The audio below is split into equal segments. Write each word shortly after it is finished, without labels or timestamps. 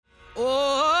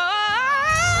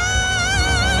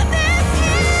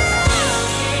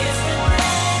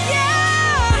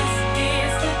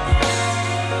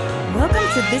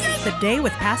Day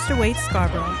with Pastor Wade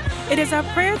Scarborough. It is our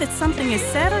prayer that something is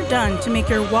said or done to make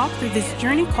your walk through this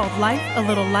journey called life a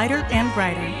little lighter and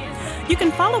brighter. You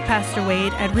can follow Pastor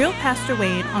Wade at Real Pastor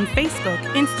Wade on Facebook,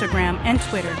 Instagram, and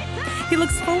Twitter. He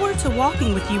looks forward to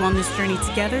walking with you on this journey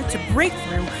together to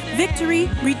breakthrough, victory,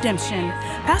 redemption.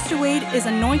 Pastor Wade is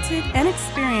anointed and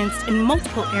experienced in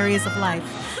multiple areas of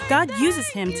life. God uses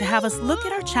him to have us look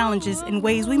at our challenges in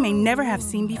ways we may never have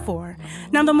seen before.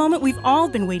 Now, the moment we've all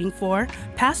been waiting for,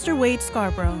 Pastor Wade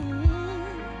Scarborough.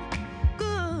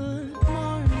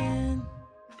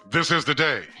 This is the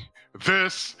day.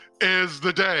 This is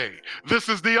the day. This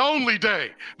is the only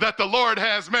day that the Lord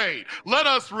has made. Let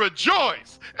us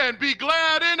rejoice and be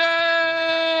glad in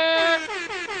it.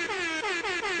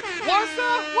 What's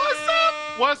up? What's up?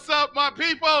 What's up, my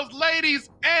peoples, ladies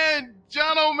and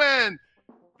gentlemen?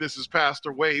 This is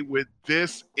Pastor Wade with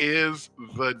This Is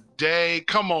the Day.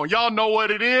 Come on, y'all know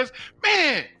what it is?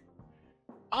 Man,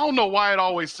 I don't know why it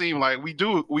always seemed like we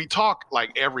talk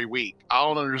like every week. I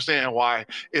don't understand why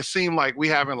it seemed like we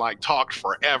haven't talked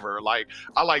forever.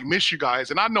 I miss you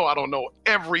guys. And I know I don't know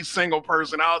every single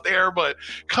person out there, but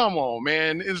come on,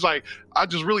 man. It's I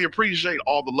just really appreciate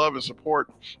all the love and support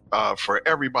for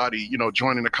everybody,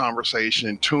 joining the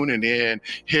conversation, tuning in,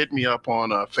 hit me up on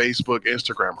Facebook,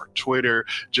 Instagram, or Twitter,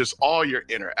 just all your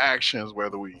interactions,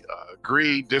 whether we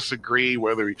agree, disagree,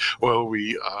 whether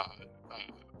we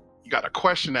got a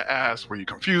question to ask, where you're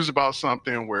confused about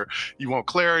something, where you want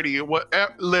clarity,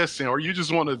 listen, or you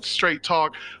just want to straight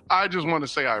talk. I just want to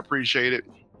say I appreciate it.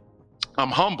 I'm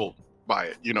humbled by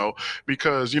it,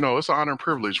 because, it's an honor and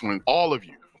privilege when all of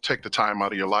you take the time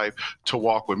out of your life to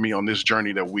walk with me on this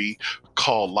journey that we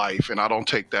call life. And I don't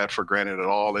take that for granted at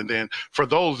all. And then for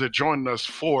those that joined us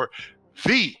for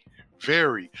the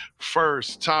very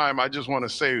first time, I just want to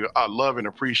say I love and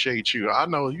appreciate you. I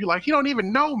know you you don't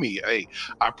even know me. Hey,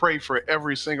 I pray for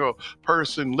every single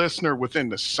person, listener within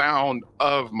the sound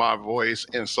of my voice.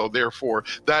 And so therefore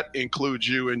that includes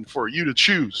you, and for you to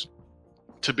choose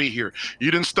to be here. You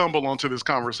didn't stumble onto this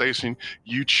conversation.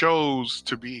 You chose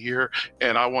to be here.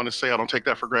 And I want to say I don't take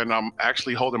that for granted. I'm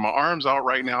actually holding my arms out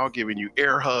right now, giving you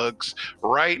air hugs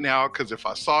right now, because if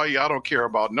I saw you, I don't care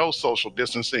about no social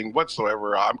distancing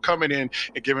whatsoever. I'm coming in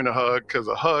and giving a hug, because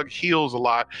a hug heals a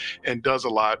lot and does a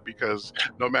lot, because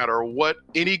no matter what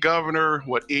any governor,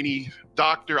 what any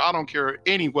doctor, I don't care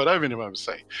whatever anyone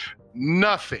say,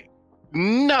 nothing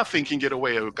can get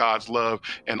away with God's love,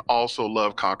 and also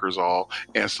love conquers all.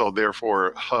 And so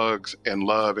therefore hugs and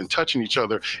love and touching each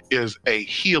other is a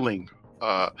healing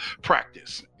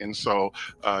practice. And so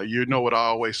you know what I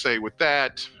always say with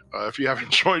that. If you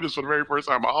haven't joined us for the very first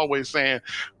time, I'm always saying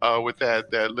with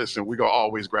that listen, we're going to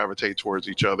always gravitate towards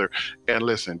each other. And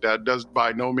listen, that does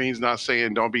by no means not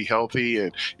saying don't be healthy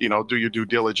and, do your due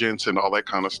diligence and all that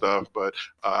kind of stuff. But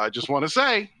I just want to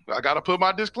say, I got to put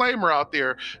my disclaimer out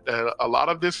there that a lot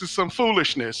of this is some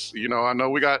foolishness. I know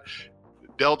we got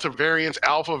Delta variants,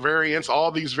 Alpha variants,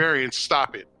 all these variants.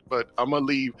 Stop it. But I'm going to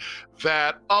leave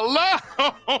that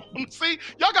alone. See,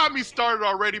 y'all got me started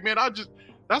already, man.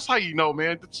 That's how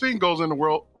man. The thing goes in the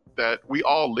world that we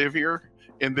all live here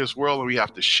in this world, and we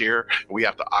have to share, and we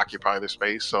have to occupy the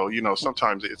space. So,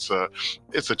 sometimes it's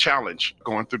a challenge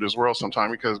going through this world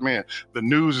sometimes, because, man, the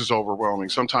news is overwhelming.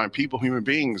 Sometimes human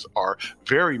beings are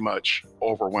very much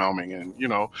overwhelming, and,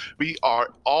 we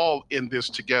are all in this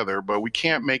together, but we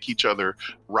can't make each other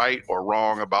right or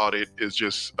wrong about it. It's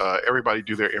just everybody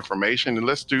do their information, and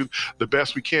let's do the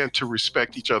best we can to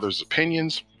respect each other's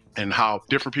opinions and how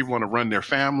different people want to run their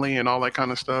family and all that kind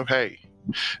of stuff. Hey,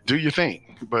 do your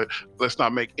thing, but let's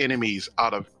not make enemies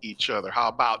out of each other. How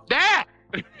about that?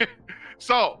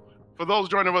 So for those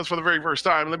joining us for the very first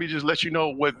time, let me just let you know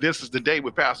what This Is the Day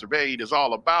with Pastor Wade is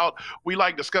all about. We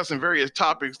like discussing various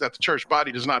topics that the church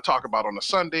body does not talk about on a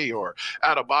Sunday or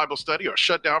at a Bible study, or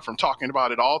shut down from talking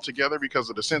about it altogether because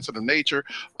of the sensitive nature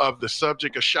of the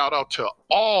subject. A shout out to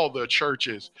all the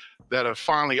churches that are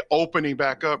finally opening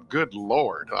back up. Good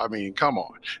Lord. I mean, come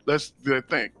on. Let's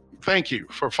thank you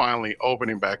for finally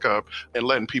opening back up and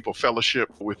letting people fellowship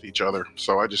with each other.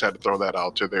 So I just had to throw that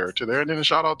out to there. And then a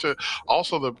shout out to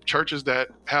also the churches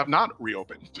that have not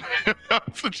reopened.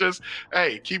 So just,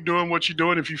 hey, keep doing what you're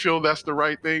doing if you feel that's the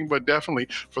right thing. But definitely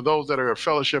for those that are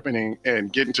fellowshipping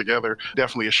and getting together,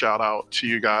 definitely a shout out to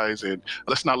you guys. And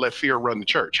let's not let fear run the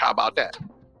church. How about that?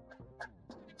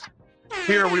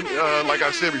 Here we, like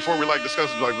I said before, we like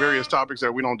discussing like various topics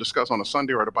that we don't discuss on a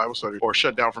Sunday or at a Bible study, or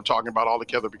shut down from talking about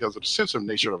altogether because of the sensitive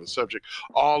nature of the subject.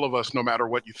 All of us, no matter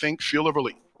what you think, feel, or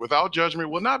believe, without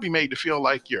judgment, will not be made to feel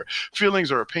like your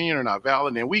feelings or opinion are not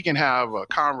valid, and we can have a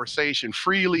conversation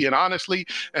freely and honestly.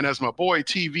 And as my boy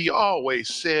TV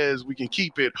always says, we can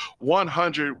keep it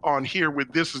 100 on here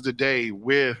with This Is the Day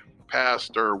with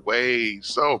Pastor Wade.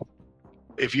 So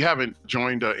if you haven't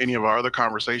joined any of our other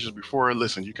conversations before,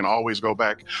 listen, you can always go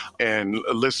back and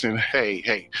listen.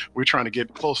 Hey, we're trying to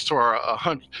get close to our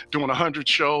 100, doing 100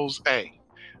 shows. Hey,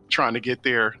 trying to get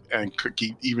there and could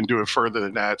keep even doing further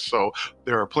than that. So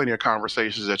there are plenty of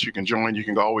conversations that you can join. You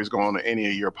can always go on to any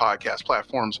of your podcast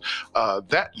platforms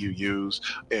that you use.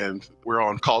 And we're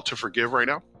on Call to Forgive right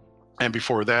now. And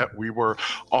before that, we were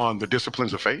on the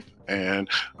disciplines of faith. And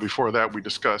before that, we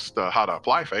discussed how to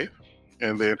apply faith.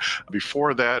 And then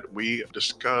before that, we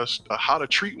discussed how to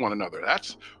treat one another.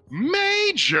 That's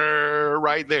major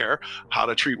right there, how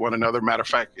to treat one another. Matter of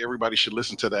fact, everybody should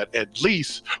listen to that at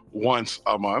least once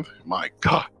a month. My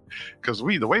God, because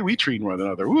the way we treat one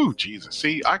another, ooh, Jesus.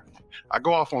 See, I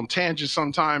go off on tangents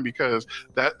sometime because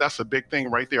that's a big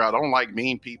thing right there. I don't like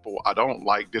mean people. I don't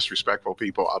like disrespectful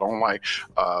people. I don't like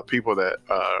people that,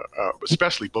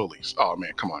 especially bullies. Oh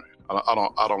man, come on.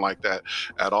 I don't like that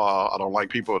at all. I don't like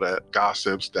people that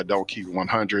gossips, that don't keep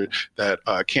 100, that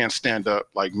can't stand up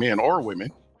like men or women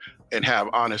and have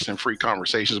honest and free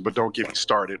conversations, but don't get me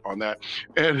started on that.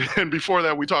 And before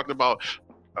that, we talked about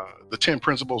the 10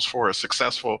 principles for a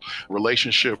successful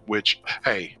relationship, which,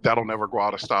 hey, that'll never go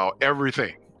out of style.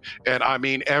 Everything, and I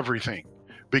mean everything,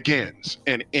 begins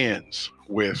and ends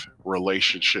with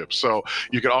relationships. So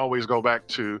you can always go back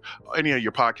to any of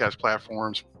your podcast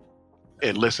platforms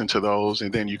and listen to those.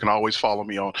 And then you can always follow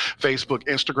me on Facebook,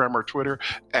 Instagram, or Twitter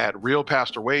at Real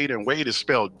Pastor Wade. And Wade is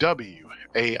spelled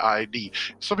W-A-I-D.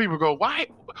 Some people go, why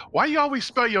you always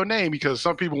spell your name? Because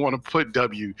some people want to put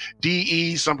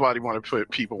W-D-E.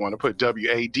 People want to put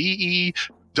W-A-D-E,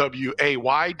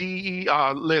 W-A-Y-D-E.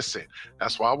 Listen,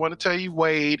 that's why I want to tell you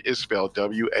Wade is spelled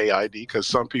W-A-I-D, because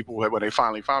some people, when they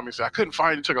finally found me, say, I couldn't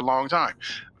find it. It took a long time.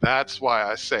 That's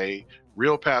why I say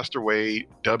Real Pastor Wade,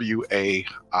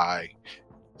 W-A-I-D.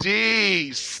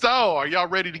 So, are y'all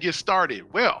ready to get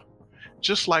started? Well,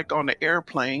 just like on the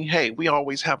airplane, hey, we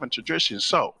always have a tradition.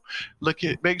 So,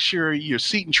 make sure your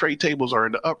seat and tray tables are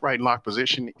in the upright and locked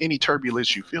position. Any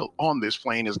turbulence you feel on this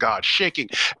plane is God shaking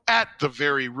at the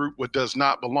very root what does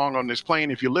not belong on this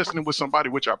plane. If you're listening with somebody,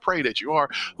 which I pray that you are,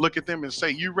 look at them and say,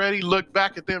 you ready? Look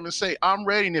back at them and say, I'm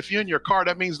ready. And if you're in your car,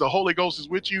 that means the Holy Ghost is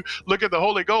with you. Look at the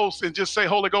Holy Ghost and just say,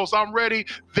 Holy Ghost, I'm ready.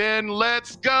 Then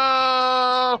let's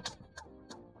go.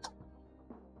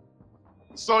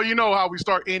 So you know how we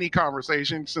start any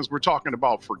conversation, since we're talking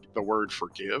about the word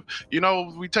forgive. You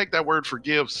know, we take that word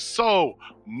forgive so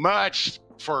much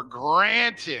for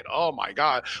granted. Oh my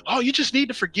God. Oh, you just need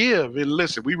to forgive. And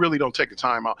listen, we really don't take the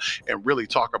time out and really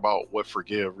talk about what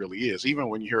forgive really is. Even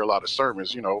when you hear a lot of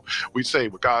sermons, you know, we say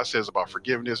what God says about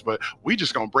forgiveness, but we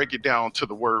just gonna break it down to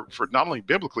the word for not only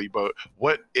biblically, but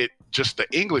just the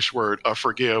English word of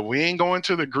forgive. We ain't going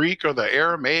to the Greek or the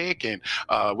Aramaic, and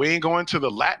we ain't going to the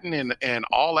Latin and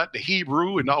all that, the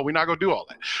Hebrew, and no, we're not gonna do all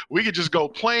that. We could just go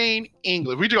plain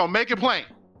English. We just gonna make it plain.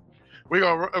 We're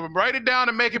going to write it down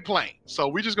and make it plain. So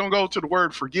we're just going to go to the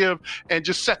word forgive and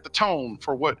just set the tone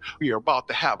for what we are about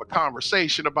to have a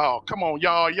conversation about. Come on,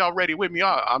 y'all ready with me?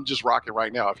 I'm just rocking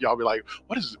right now. If y'all be like,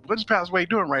 what is Pastor Wade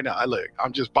doing right now?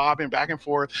 I'm just bobbing back and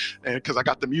forth, and because I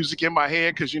got the music in my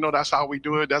head, because, you know, that's how we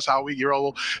do it. That's how we get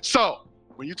old. So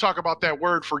when you talk about that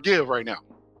word forgive right now,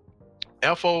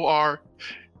 Forgive,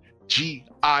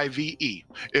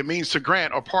 it means to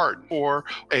grant a pardon or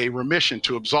a remission,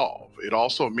 to absolve. It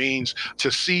also means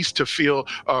to cease to feel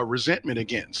resentment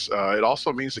against. It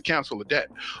also means to cancel a debt.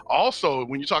 Also,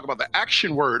 when you talk about the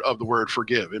action word of the word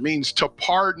forgive, it means to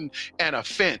pardon an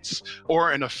offense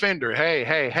or an offender.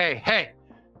 Hey,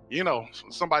 you know,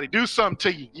 somebody do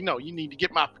something to you, you know, you need to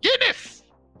get my forgiveness.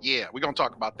 Yeah, we're going to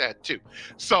talk about that too.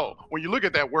 So when you look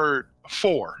at that word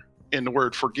for in the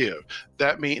word forgive,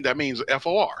 that means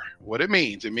F-O-R. What it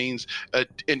means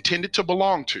intended to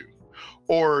belong to,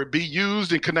 or be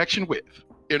used in connection with,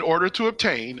 in order to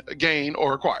obtain, gain,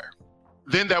 or acquire.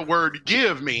 Then that word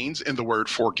give means, in the word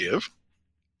forgive,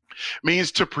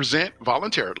 means to present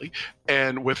voluntarily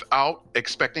and without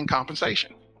expecting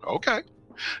compensation. Okay.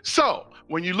 So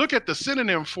when you look at the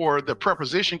synonym for the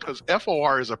preposition, because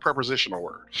F-O-R is a prepositional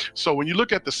word. So when you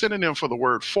look at the synonym for the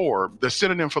word for, the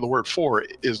synonym for the word for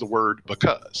is the word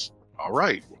because. All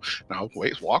right. Now,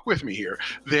 walk with me here.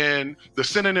 Then the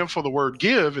synonym for the word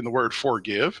give in the word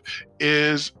forgive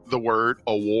is the word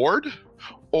award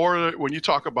Or when you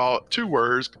talk about two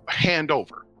words, hand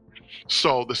over.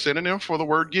 So the synonym for the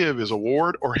word give is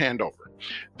award or hand over.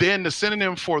 Then the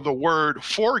synonym for the word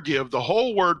forgive, the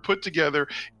whole word put together,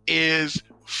 is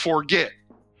forget.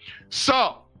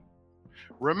 So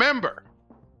remember,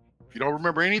 if you don't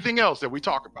remember anything else that we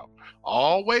talk about,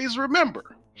 always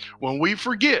remember, when we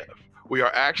forgive, we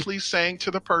are actually saying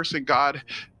to the person, God,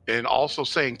 and also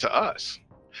saying to us,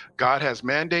 God has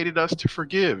mandated us to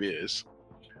forgive is,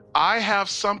 I have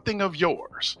something of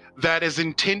yours that is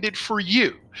intended for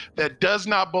you that does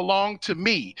not belong to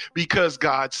me because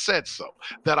God said so,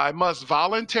 that I must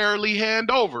voluntarily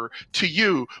hand over to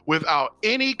you without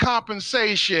any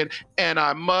compensation, and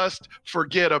I must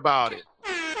forget about it.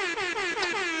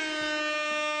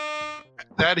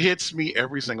 That hits me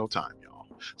every single time, y'all.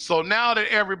 So now that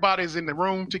everybody's in the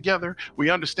room together, we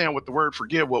understand what the word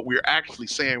forgive, what we're actually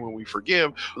saying when we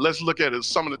forgive. Let's look at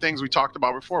some of the things we talked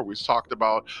about before. We talked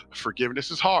about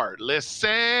forgiveness is hard.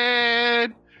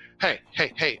 Listen.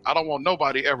 Hey, I don't want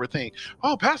nobody ever think,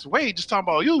 oh, Pastor Wade just talking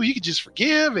about you can just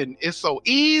forgive and it's so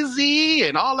easy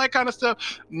and all that kind of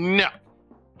stuff. No.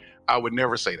 I would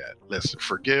never say that. Listen,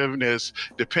 forgiveness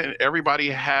everybody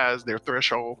has their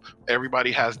threshold.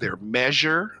 Everybody has their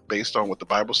measure based on what the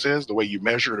Bible says. The way you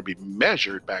measure, it'll be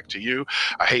measured back to you.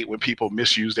 I hate when people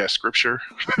misuse that scripture.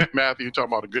 Matthew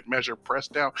talking about a good measure,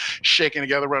 pressed down, shaking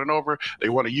together, running over. They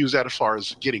want to use that as far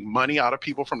as getting money out of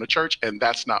people from the church. And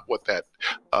that's not what that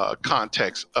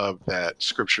context of that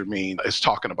scripture means. It's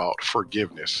talking about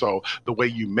forgiveness. So the way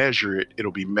you measure it,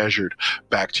 it'll be measured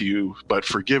back to you. But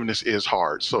forgiveness is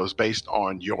hard. So it's based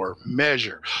on your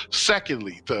measure.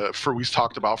 Secondly, we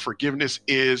talked about forgiveness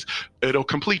it'll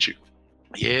complete you.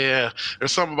 Yeah,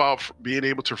 there's something about being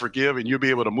able to forgive and you'll be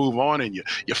able to move on and you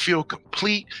feel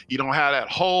complete. You don't have that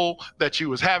hole that you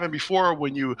was having before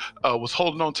when you was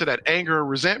holding on to that anger and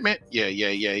resentment.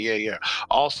 Yeah.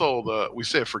 Also, we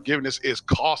said forgiveness is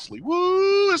costly.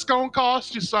 Woo, it's going to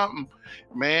cost you something.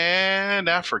 Man,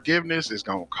 that forgiveness is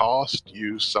going to cost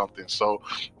you something. So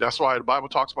that's why the Bible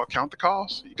talks about count the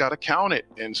cost. You got to count it.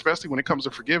 And especially when it comes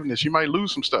to forgiveness, you might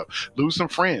lose some stuff, lose some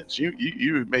friends.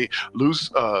 You may lose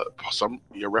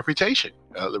your reputation.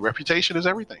 The reputation is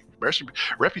everything.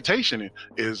 Reputation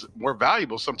is more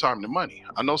valuable sometimes than money.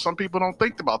 I know some people don't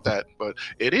think about that, but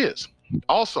it is.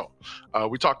 Also,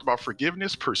 we talked about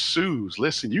forgiveness pursues.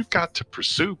 Listen, you've got to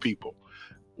pursue people,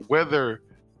 whether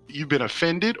you've been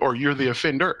offended or you're the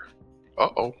offender.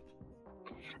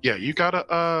 Yeah, you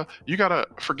gotta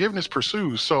forgiveness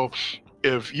pursues. So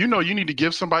if you know you need to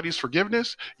give somebody's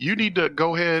forgiveness, you need to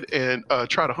go ahead and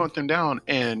try to hunt them down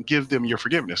and give them your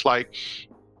forgiveness. Like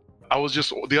I was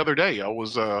just the other day, I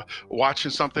was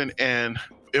watching something and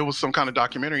it was some kind of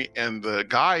documentary, and the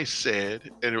guy said,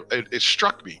 and it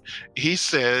struck me. He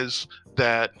says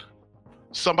that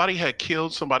somebody had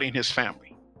killed somebody in his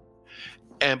family,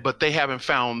 but they haven't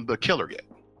found the killer yet.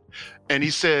 And he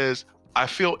says, I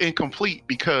feel incomplete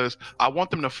because I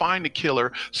want them to find the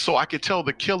killer so I could tell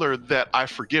the killer that I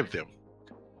forgive them.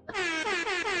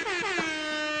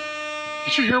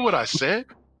 Did you hear what I said?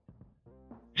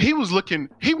 He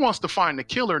wants to find the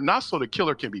killer, not so the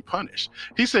killer can be punished.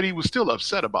 He said he was still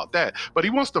upset about that, but he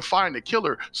wants to find the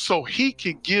killer so he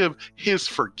can give his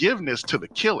forgiveness to the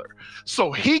killer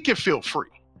so he can feel free.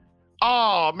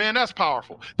 Oh man, that's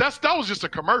powerful. That was just a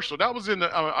commercial. That was in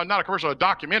not a commercial, a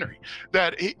documentary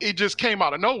that it just came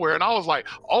out of nowhere. And I was like,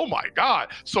 oh my God.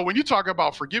 So when you talk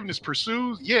about forgiveness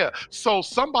pursues, yeah. So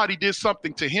somebody did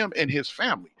something to him and his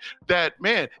family that,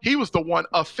 man, he was the one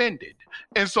offended.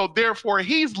 And so therefore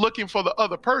he's looking for the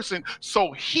other person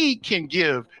so he can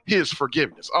give his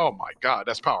forgiveness. Oh my God,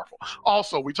 that's powerful.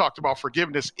 Also, we talked about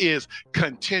forgiveness is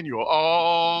continual.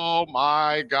 Oh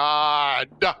my God.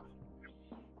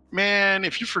 Man,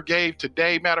 if you forgave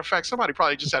today, matter of fact, somebody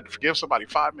probably just had to forgive somebody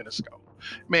 5 minutes ago.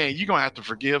 Man, you're going to have to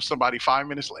forgive somebody 5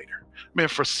 minutes later. Man,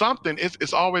 for something,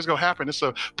 it's always going to happen. It's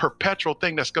a perpetual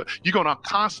thing you're going to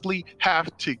constantly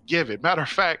have to give it. Matter of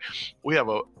fact, we have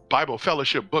a Bible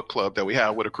Fellowship book club that we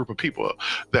have with a group of people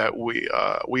that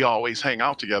we always hang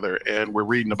out together, and we're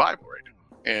reading the Bible right now.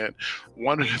 And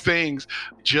one of the things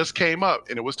just came up,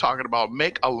 and it was talking about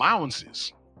make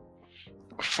allowances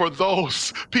for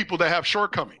those people that have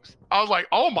shortcomings. I was like,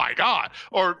 oh my God,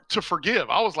 or to forgive.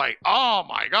 I was like, oh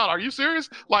my God, are you serious?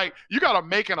 Like, you got to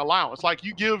make an allowance. Like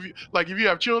if you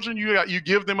have children, you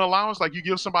give them allowance, like you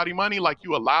give somebody money, like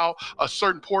you allow a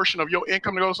certain portion of your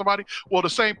income to go to somebody. Well, the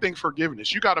same thing,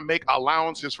 forgiveness. You got to make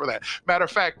allowances for that. Matter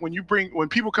of fact, when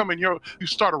people come in, you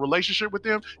start a relationship with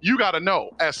them, you got to know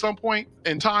at some point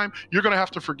in time, you're going to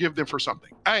have to forgive them for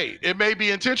something. Hey, it may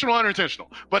be intentional or unintentional,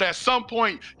 but at some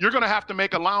point you're going to have to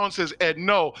make allowances and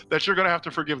know that you're going to have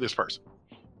to forgive this person.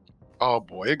 Oh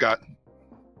boy, it got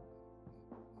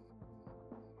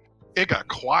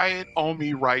quiet on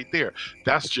me right there.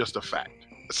 That's just a fact.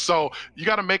 So you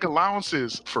got to make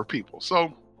allowances for people.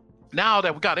 So now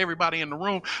that we got everybody in the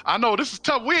room, I know this is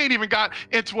tough. We ain't even got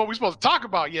into what we're supposed to talk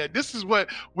about yet. This is what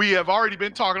we have already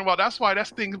been talking about. That's why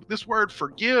this word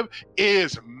forgive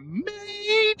is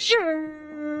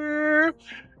major.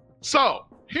 So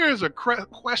here's a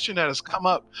question that has come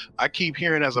up. I keep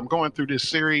hearing as I'm going through this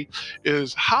series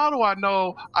is, how do I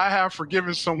know I have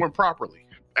forgiven someone properly?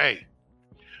 Hey,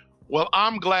 well,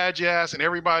 I'm glad you asked. And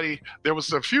everybody, there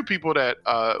was a few people that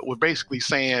were basically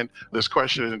saying this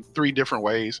question in 3 different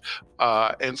ways.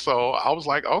 And so I was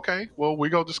like, okay, well, we're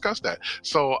going to discuss that.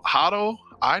 So how do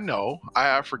I know I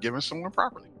have forgiven someone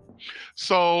properly?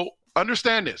 So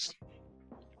understand this.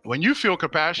 When you feel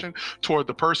compassion toward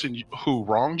the person who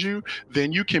wronged you,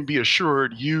 then you can be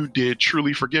assured you did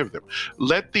truly forgive them.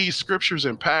 Let these scriptures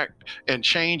impact and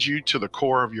change you to the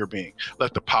core of your being.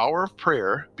 Let the power of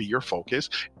prayer be your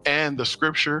focus and the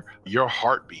scripture your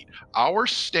heartbeat. Our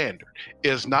standard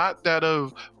is not that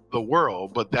of the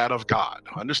world, but that of God.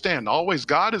 Understand, always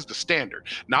God is the standard,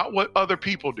 not what other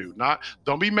people do.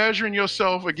 Don't be measuring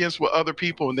yourself against what other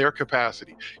people in their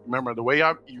capacity. Remember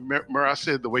I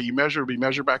said the way you measure will be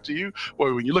measured back to you.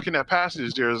 Well, when you look in that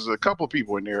passage, there's a couple of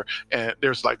people in there, and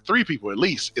there's like 3 people at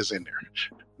least is in there.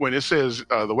 When it says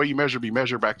the way you measure be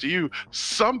measured back to you,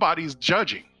 somebody's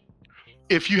judging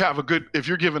if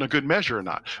you're given a good measure or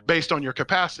not, based on your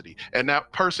capacity. And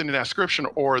that person in that scripture,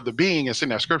 or the being that's in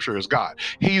that scripture, is God.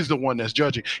 He's the one that's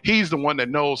judging. He's the one that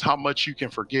knows how much you can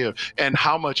forgive and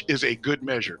how much is a good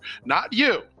measure, not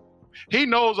you. He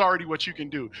knows already what you can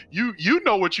do. You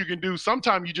know what you can do.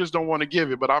 Sometimes you just don't want to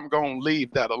give it, but I'm going to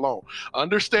leave that alone.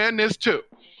 Understand this too.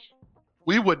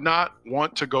 We would not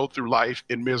want to go through life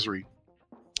in misery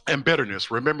and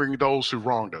bitterness, remembering those who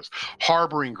wronged us,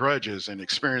 harboring grudges and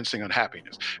experiencing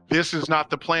unhappiness. This is not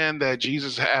the plan that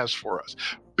Jesus has for us.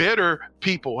 Bitter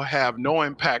people have no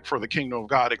impact for the kingdom of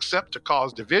God except to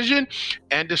cause division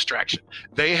and distraction.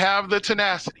 They have the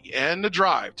tenacity and the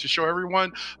drive to show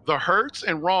everyone the hurts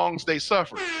and wrongs they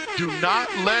suffer. Do not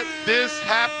let this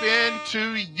happen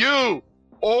to you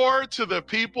or to the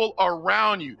people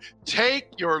around you.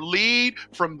 Take your lead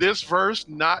from this verse,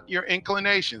 not your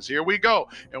inclinations. Here we go.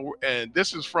 And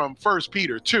this is from 1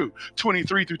 Peter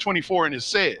 2:23-24, and it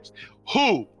says,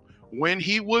 who, when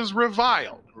he was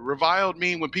reviled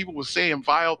mean when people were saying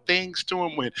vile things to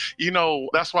him,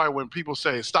 that's why when people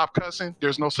say stop cussing,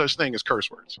 there's no such thing as curse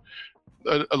words.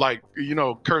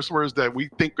 Curse words that we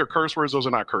think are curse words, those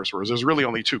are not curse words. There's really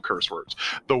only 2 curse words.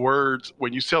 The words,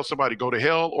 when you tell somebody go to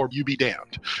hell or you be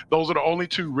damned, those are the only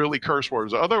 2 really curse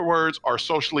words. The other words are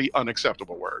socially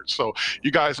unacceptable words. So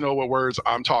you guys know what words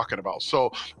I'm talking about.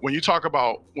 So when you talk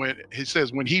about when he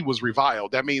says when he was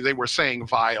reviled, that means they were saying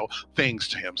vile things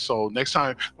to him. So next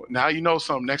time, now you know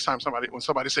next time when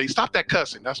somebody says stop that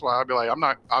cussing, that's why I'll be like,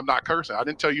 I'm not cursing. I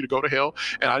didn't tell you to go to hell,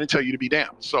 and I didn't tell you to be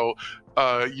damned. So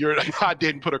I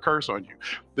didn't put a curse on you.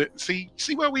 See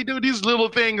what we do? These little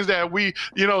things that we,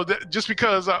 just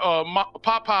because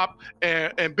Pop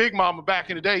and Big Mama back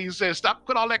in the day, you said, stop,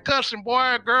 put all that cussing,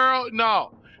 boy, girl.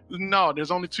 No,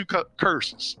 there's only 2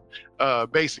 curses.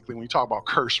 Basically, when you talk about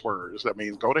curse words, that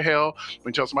means go to hell,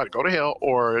 when you tell somebody go to hell,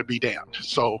 or be damned.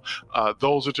 So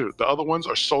those are 2. The other ones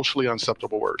are socially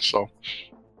unacceptable words. So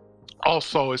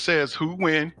also, it says who,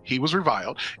 when he was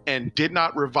reviled, and did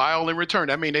not revile in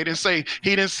return. I mean, he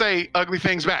didn't say ugly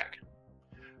things back.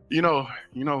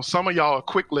 Some of y'all are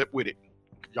quick lip with it.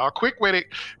 Y'all quick with it.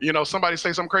 Somebody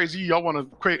say something crazy, y'all want to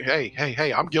quick.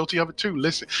 Hey, I'm guilty of it too.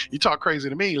 Listen, you talk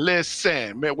crazy to me.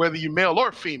 Listen, man, whether you male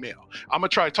or female, I'm gonna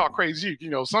try to talk crazy.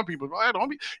 Some people, don't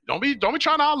be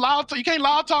trying to loud. You can't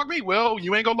loud talk me. Well,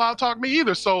 you ain't gonna loud talk me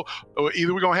either. So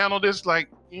either we're gonna handle this I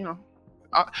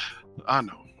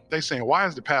know. They saying, why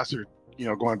is the pastor,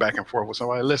 going back and forth with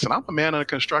somebody? Listen, I'm a man under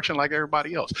construction like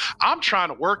everybody else. I'm trying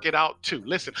to work it out too.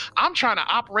 Listen, I'm trying to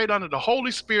operate under the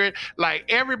Holy Spirit like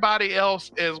everybody else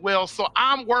as well. So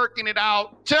I'm working it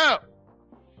out too.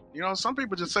 Some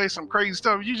people just say some crazy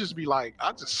stuff. You just be like,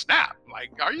 I just snap.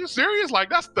 Like, are you serious? Like,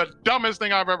 that's the dumbest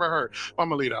thing I've ever heard. I'm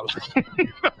gonna leave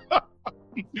that alone.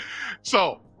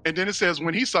 So, and then it says,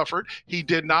 when he suffered, he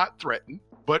did not threaten,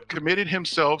 but committed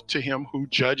himself to him who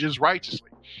judges righteously.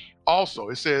 Also,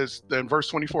 it says in verse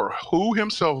 24, who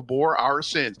himself bore our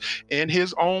sins in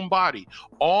his own body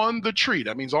on the tree,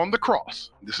 that means on the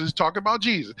cross. This is talking about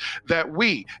Jesus, that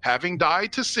we, having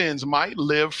died to sins, might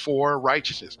live for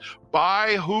righteousness,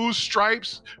 by whose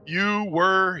stripes you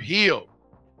were healed.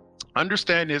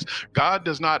 Understand this, God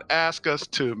does not ask us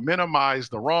to minimize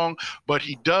the wrong, but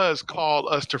he does call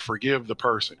us to forgive the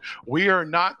person. We are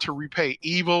not to repay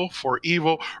evil for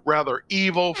evil, rather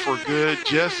evil for good,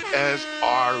 just as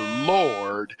our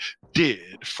Lord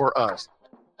did for us.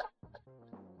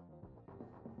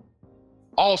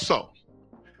 Also,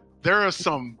 there are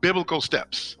some biblical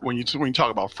steps when you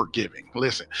talk about forgiving.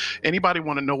 Listen, anybody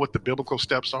want to know what the biblical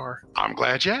steps are? I'm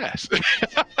glad you asked.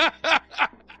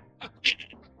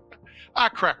 I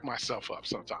crack myself up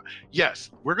sometimes.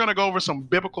 Yes, we're going to go over some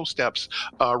biblical steps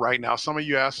right now. Some of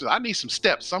you asked, I need some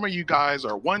steps. Some of you guys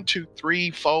are 1, 2, 3,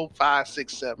 4, 5,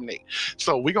 6, 7, 8.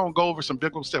 So we're going to go over some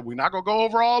biblical steps. We're not going to go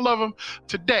over all of them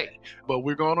today, but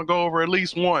we're going to go over at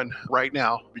least one right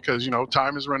now because,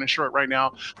 time is running short right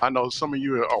now. I know some of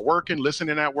you are working,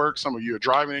 listening at work. Some of you are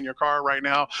driving in your car right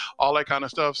now, all that kind of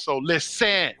stuff. So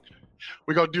listen,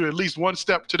 we're going to do at least one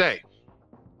step today.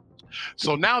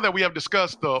 So now that we have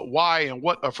discussed the why and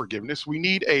what of forgiveness, we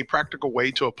need a practical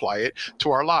way to apply it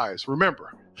to our lives.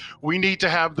 Remember, we need to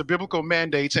have the biblical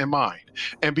mandates in mind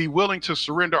and be willing to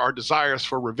surrender our desires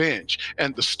for revenge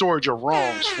and the storage of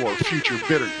wrongs for future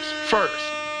bitterness. First,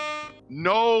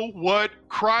 know what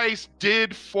Christ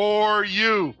did for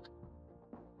you.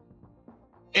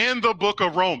 In the book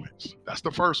of Romans, that's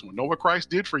the first one. Know what Christ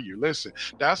did for you. Listen,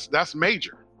 that's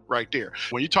major right there.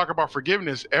 When you talk about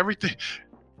forgiveness, everything...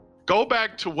 Go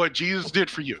back to what Jesus did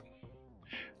for you.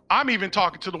 I'm even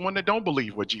talking to the one that don't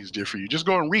believe what Jesus did for you. Just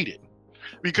go and read it.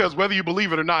 Because whether you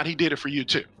believe it or not, he did it for you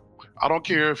too. I don't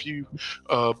care if you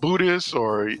Buddhist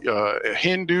or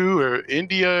Hindu or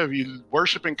India, if you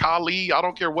worshiping Kali, I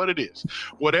don't care what it is.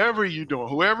 Whatever you're doing,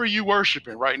 whoever you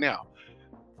worshiping right now,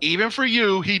 even for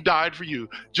you, he died for you.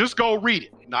 Just go read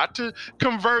it. Not to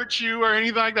convert you or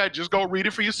anything like that. Just go read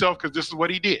it for yourself because this is what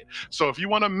he did. So if you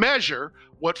want to measure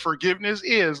what forgiveness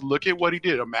is, look at what he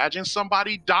did. Imagine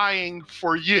somebody dying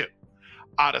for you.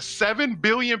 Out of 7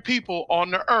 billion people on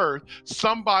the earth,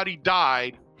 somebody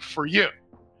died for you.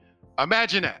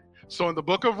 Imagine that. So in the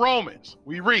book of Romans,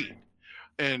 we read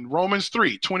in Romans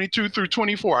 3, 22 through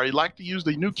 24, I like to use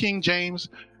the New King James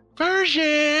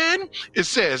Version. It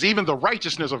says, even the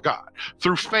righteousness of God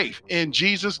through faith in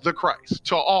Jesus the Christ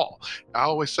to all. I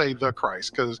always say the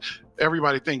Christ because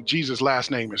everybody thinks Jesus'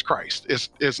 last name is Christ.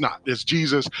 It's not. It's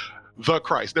Jesus the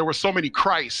Christ. There were so many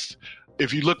Christs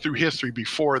if you look through history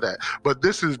before that. But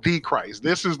this is the Christ.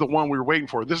 This is the one we were waiting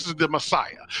for. This is the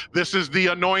Messiah. This is the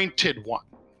anointed one.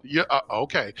 Yeah,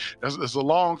 okay. It's a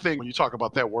long thing when you talk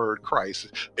about that word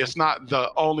Christ. It's not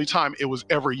the only time it was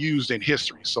ever used in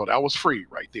history. So that was free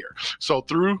right there. So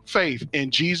through faith in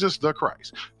Jesus the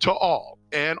Christ to all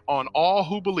and on all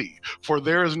who believe, for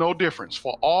there is no difference.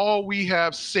 For all we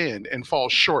have sinned and fall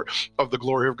short of the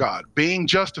glory of God, being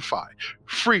justified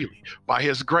freely by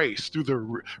his grace through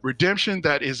the redemption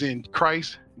that is in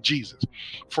Christ Jesus.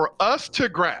 For us to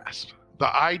grasp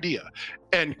the idea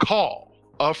and call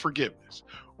of forgiveness,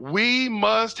 we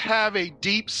must have a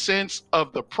deep sense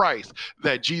of the price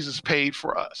that Jesus paid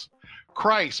for us.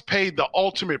 Christ paid the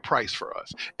ultimate price for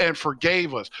us and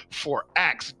forgave us for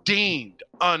acts deemed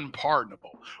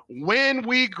unpardonable. When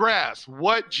we grasp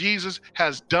what Jesus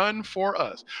has done for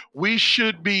us, we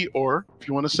should be, or if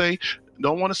you want to say,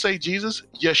 don't want to say Jesus,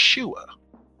 Yeshua.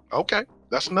 Okay.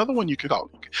 That's another one you could call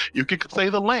him. You could say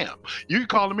the Lamb. You can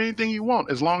call him anything you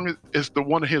want as long as it's the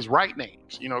one of his right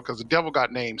names, because the devil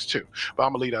got names too. But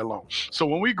I'm going to leave that alone. So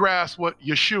when we grasp what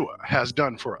Yeshua has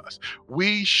done for us,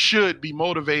 we should be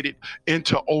motivated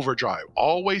into overdrive,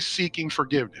 always seeking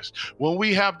forgiveness. When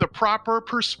we have the proper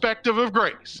perspective of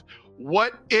grace,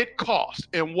 what it costs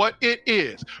and what it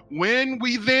is, when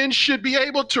we then should be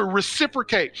able to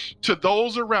reciprocate to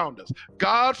those around us.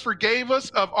 God forgave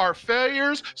us of our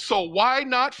failures, so why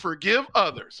not forgive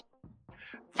others?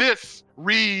 This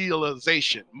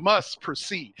realization must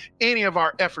precede any of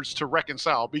our efforts to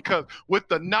reconcile, because with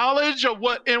the knowledge of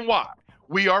what and why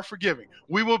we are forgiving,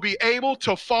 we will be able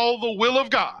to follow the will of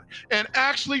God and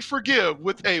actually forgive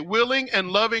with a willing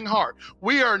and loving heart.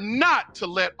 We are not to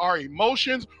let our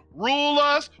emotions rule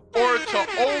us or to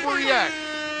overreact,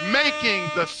 making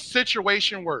the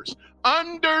situation worse.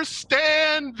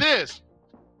 Understand this.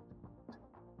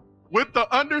 With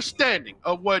the understanding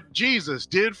of what Jesus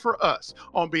did for us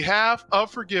on behalf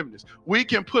of forgiveness, we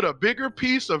can put a bigger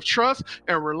piece of trust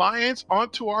and reliance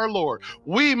onto our Lord.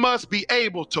 We must be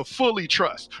able to fully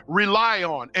trust, rely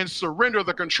on, and surrender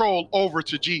the control over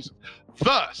to Jesus.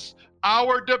 Thus,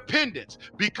 our dependence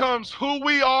becomes who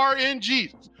we are in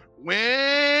Jesus.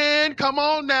 When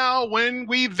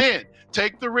we then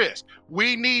take the risk,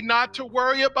 we need not to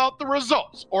worry about the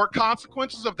results or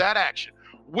consequences of that action.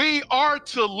 we are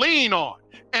to lean on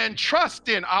and trust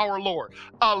in our Lord,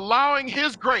 allowing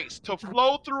his grace to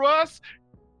flow through us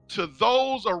to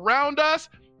those around us.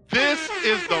 This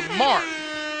is the mark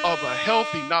of a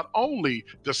healthy, not only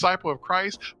disciple of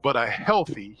Christ, but a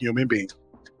healthy human being.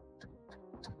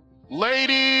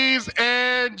 Ladies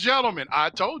and gentlemen, I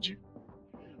told you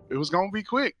it was going to be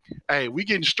quick. Hey, we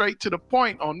getting straight to the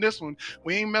point on this one.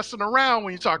 We ain't messing around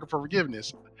when you're talking for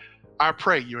forgiveness. I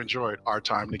pray you enjoyed our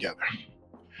time together.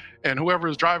 And whoever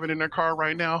is driving in their car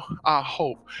right now, I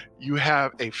hope you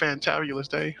have a fantabulous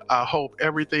day. I hope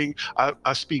everything,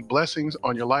 I speak blessings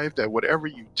on your life, that whatever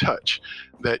you touch,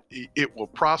 that it will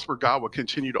prosper. God will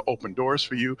continue to open doors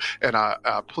for you. And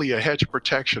I plead a hedge of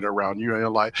protection around you in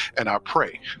your life. And I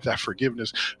pray that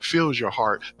forgiveness fills your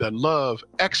heart, that love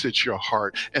exits your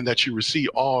heart, and that you receive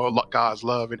all God's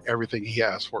love and everything he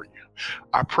has for you.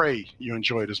 I pray you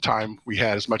enjoyed this time we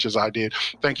had as much as I did.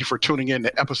 Thank you for tuning in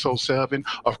to episode 7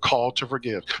 of Call to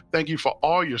Forgive. Thank you for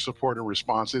all your support and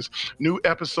responses. New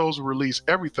episodes are released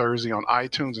every Thursday on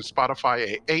iTunes and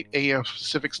Spotify at 8 a.m.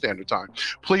 Pacific Standard Time.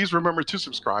 Please remember to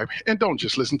subscribe, and don't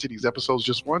just listen to these episodes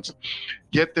just once.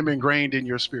 Get them ingrained in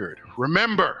your spirit.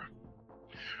 Remember,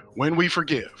 when we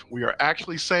forgive, we are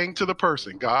actually saying to the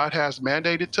person God has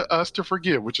mandated to us to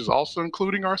forgive, which is also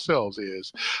including ourselves,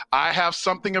 is, I have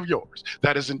something of yours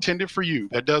that is intended for you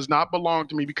that does not belong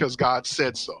to me because God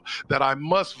said so, that I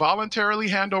must voluntarily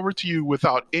hand over to you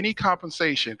without any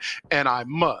compensation, and I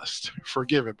must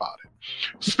forgive about it.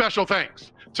 Special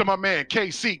thanks to my man,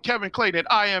 KC, Kevin Clayton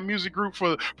at I Am Music Group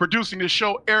for producing this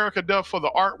show, Erica Duff for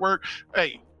the artwork.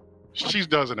 Hey, she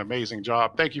does an amazing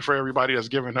job. Thank you for everybody that's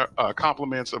giving her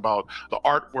compliments about the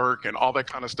artwork and all that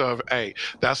kind of stuff. Hey,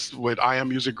 that's with I Am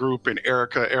Music Group and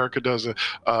Erica. Erica does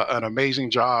an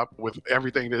amazing job with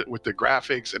everything with the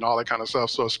graphics and all that kind of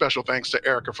stuff. So special thanks to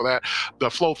Erica for that. The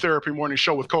Flow Therapy Morning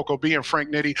Show with Coco B and Frank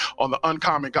Nitti on the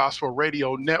Uncommon Gospel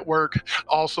Radio Network.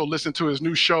 Also listen to his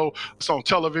new show. It's on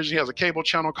television. He has a cable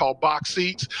channel called Box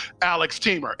Seats. Alex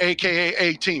Teamer, aka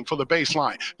A-Team, for the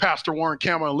Baseline. Pastor Warren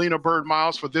Campbell and Lena Bird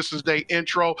Miles for This Is Day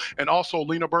intro. And also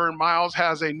Lena Bird Miles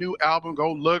has a new album.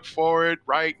 Go look for it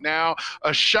right now.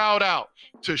 A shout out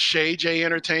to Shay J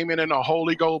Entertainment and the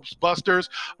Holy Ghost Busters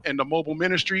and the mobile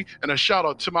ministry. And a shout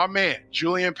out to my man,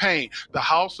 Julian Payne, the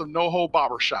House of NoHo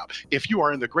Barbershop. If you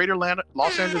are in the greater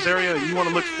Los Angeles area and you want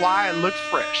to look fly and look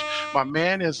fresh, my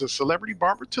man is a celebrity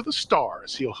barber to the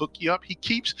stars. He'll hook you up. He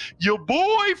keeps your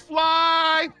boy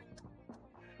fly.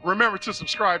 Remember to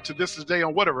subscribe to This Is Day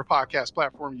on whatever podcast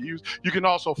platform you use. You can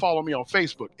also follow me on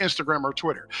Facebook, Instagram, or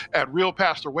Twitter at Real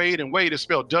Pastor Wade, and Wade is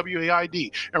spelled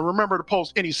W-A-I-D. And remember to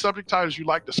post any subject titles you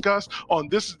like discussed on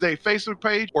This Is Day Facebook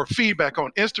page or feedback on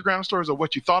Instagram stories of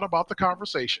what you thought about the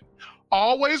conversation.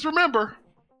 Always remember,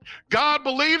 God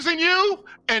believes in you,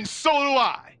 and so do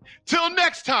I. Till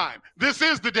next time, this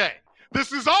is the day.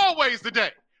 This is always the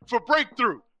day for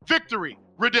breakthrough, victory,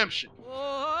 redemption.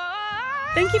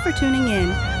 Thank you for tuning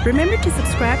in. Remember to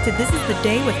subscribe to This Is the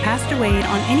Day with Pastor Wade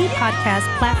on any podcast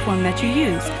platform that you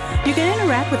use. You can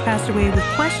interact with Pastor Wade with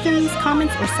questions,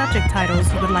 comments, or subject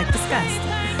titles you would like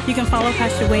discussed. You can follow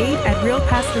Pastor Wade at Real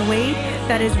Pastor Wade,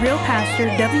 that is Real Pastor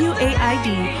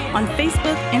W-A-I-D, on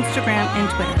Facebook, Instagram, and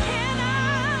Twitter.